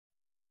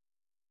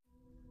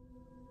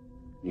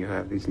You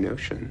have these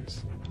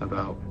notions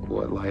about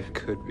what life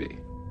could be.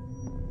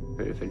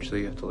 But eventually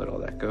you have to let all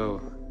that go.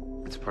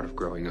 It's part of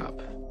growing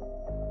up.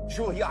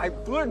 Julia, I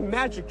learned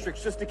magic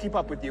tricks just to keep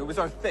up with you. It was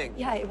our thing.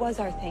 Yeah, it was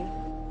our thing.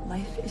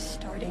 Life is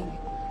starting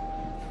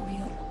for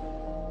real.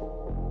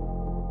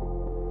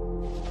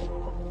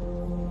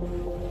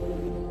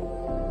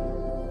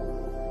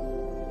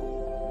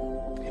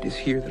 It is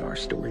here that our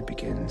story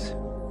begins.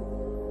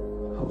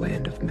 A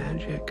land of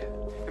magic.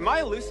 Am I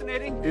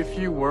hallucinating? If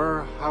you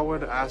were, how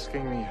would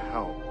asking me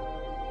help?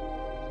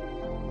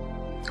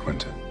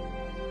 Quentin,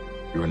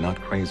 you are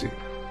not crazy.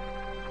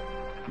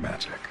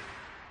 Magic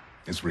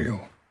is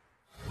real.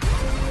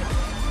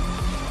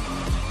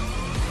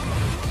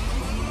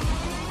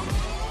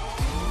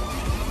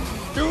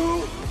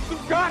 Do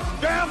some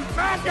goddamn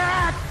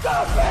magic!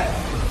 Stop it!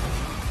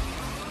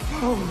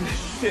 Holy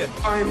shit,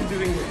 I'm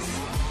doing this.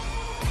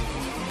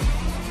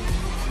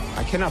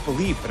 I cannot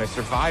believe that I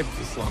survived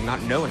this long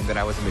not knowing that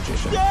I was a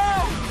magician.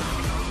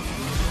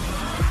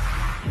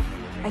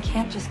 I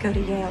can't just go to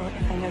Yale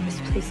if I know this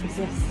place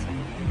exists.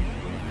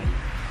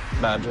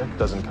 Magic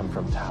doesn't come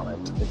from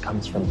talent, it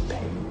comes from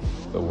pain.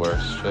 The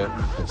worst shit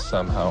is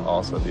somehow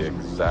also the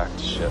exact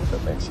shit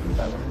that makes you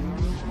better.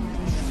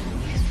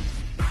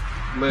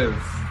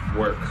 Live,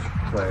 work,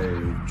 play,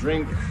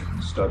 drink,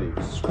 study,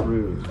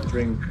 screw,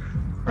 drink,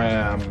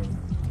 cram,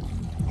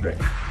 drink.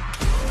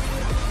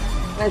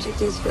 Magic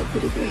does feel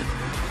pretty great.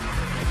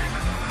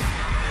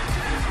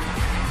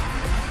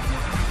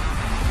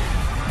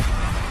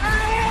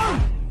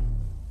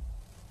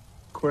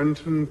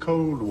 Quentin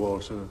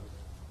Coldwater.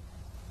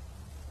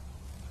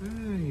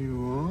 There you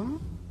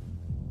are.